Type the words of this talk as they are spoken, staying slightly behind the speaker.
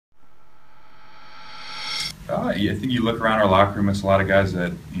I think you look around our locker room, it's a lot of guys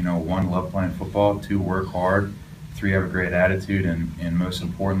that, one, love playing football, two, work hard, three, have a great attitude, and most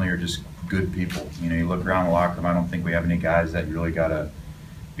importantly, are just good people. You look around the locker room, I don't think we have any guys that you really got to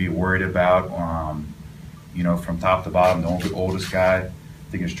be worried about. From top to bottom, the oldest guy, I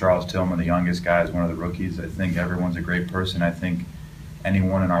think, is Charles Tillman. The youngest guy is one of the rookies. I think everyone's a great person. I think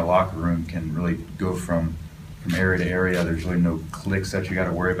anyone in our locker room can really go from area to area. There's really no cliques that you got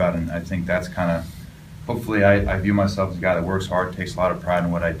to worry about, and I think that's kind of, hopefully, I view myself as a guy that works hard, takes a lot of pride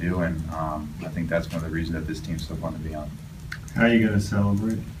in what I do, and I think that's one of the reasons that this team's so fun to be on. How are you going to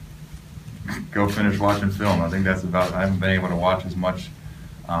celebrate? Go finish watching film. I think that's about. I haven't been able to watch as much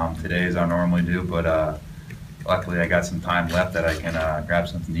today as I normally do, but luckily I got some time left that I can grab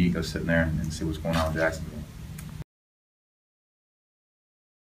something to eat, go sit in there, and see what's going on with Jacksonville.